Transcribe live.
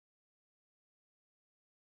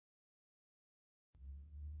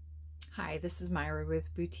Hi, this is Myra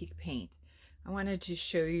with Boutique Paint. I wanted to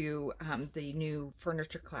show you the new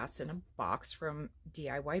furniture class in a box from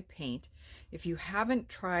DIY Paint. If you haven't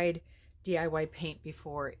tried DIY paint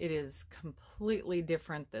before, it is completely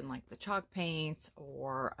different than like the chalk paints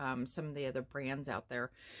or some of the other brands out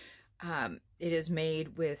there. It is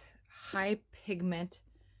made with high pigments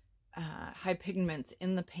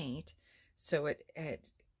in the paint, so it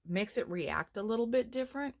makes it react a little bit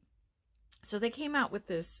different. So they came out with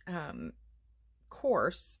this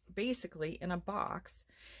course basically in a box,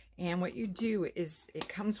 and what you do is it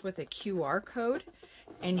comes with a QR code,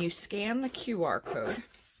 and you scan the QR code,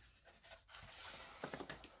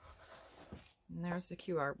 and there's the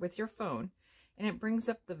QR with your phone, and it brings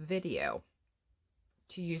up the video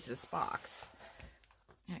to use this box.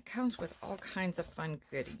 And it comes with all kinds of fun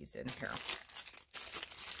goodies in here.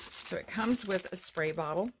 So it comes with a spray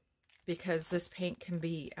bottle, because this paint can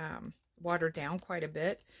be watered down quite a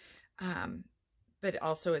bit, but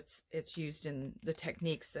also it's used in the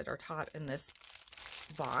techniques that are taught in this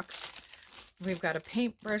box. We've got a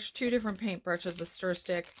paintbrush, 2 different paintbrushes, a stir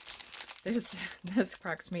stick. This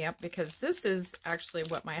cracks me up because this is actually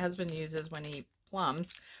what my husband uses when he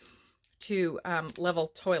plumbs to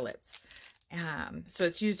level toilets. So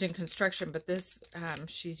it's used in construction, but this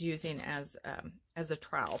she's using as a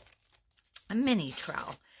trowel, a mini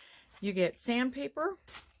trowel. You get sandpaper,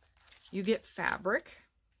 you get fabric.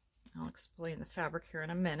 I'll explain the fabric here in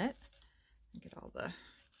a minute. Get all the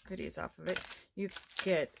goodies off of it. You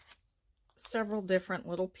get several different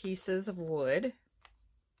little pieces of wood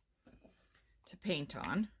to paint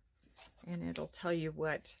on, and it'll tell you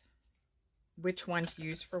which one to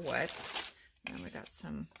use for what. And we got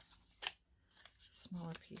some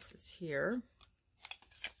smaller pieces here.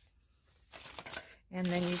 And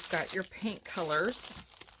then you've got your paint colors,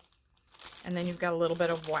 and then you've got a little bit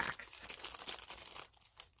of wax.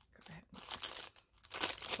 Go ahead and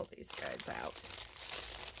pull these guys out.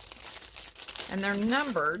 And they're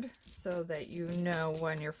numbered so that you know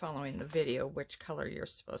when you're following the video which color you're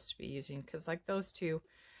supposed to be using. Because like those two,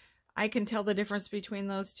 I can tell the difference between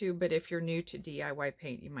those two, but if you're new to DIY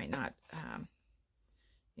paint, you might not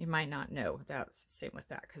know. That's the same with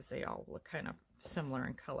that, because they all look kind of similar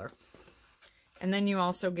in color. And then you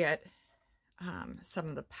also get some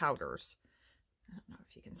of the powders. I don't know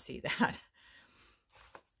if you can see that.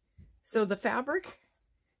 So the fabric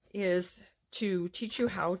is to teach you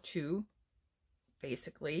how to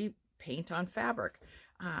basically paint on fabric.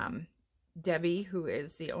 Debbie, who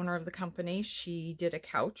is the owner of the company, she did a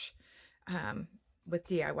couch with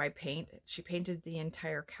DIY paint. She painted the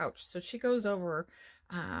entire couch. So she goes over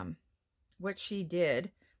what she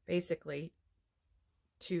did basically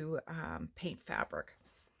to paint fabric.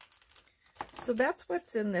 So that's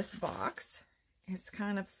what's in this box. It's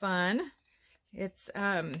kind of fun. It's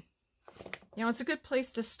it's a good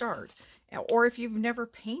place to start. Or if you've never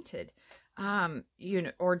painted,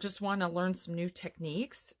 or just want to learn some new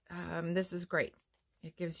techniques, this is great.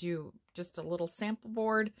 It gives you just a little sample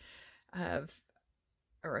board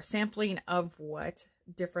or a sampling of what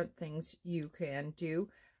different things you can do.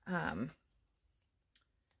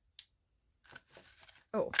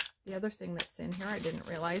 Oh, the other thing that's in here I didn't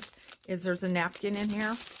realize is there's a napkin in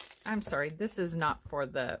here. I'm sorry, this is not for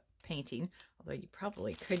the painting, although you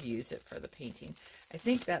probably could use it for the painting. I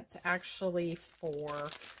think that's actually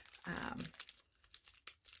for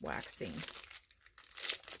waxing.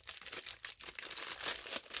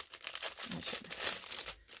 I should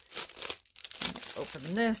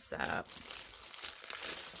open this up.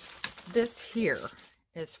 This here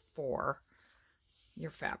is for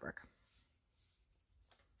your fabric.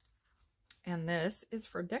 And this is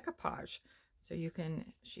for decoupage. So you can,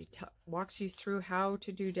 she walks you through how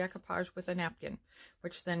to do decoupage with a napkin,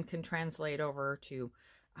 which then can translate over to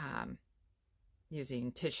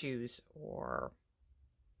using tissues or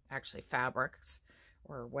actually fabrics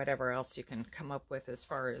or whatever else you can come up with as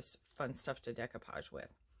far as fun stuff to decoupage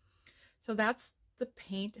with. So that's the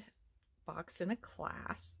paint box in a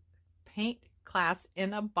class. Paint class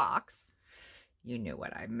in a box. You knew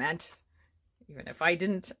what I meant, even if I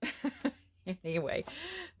didn't. Anyway,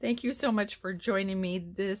 thank you so much for joining me.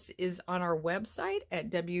 This is on our website at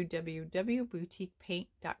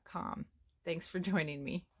www.boutiquepaint.com. Thanks for joining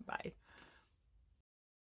me. Bye.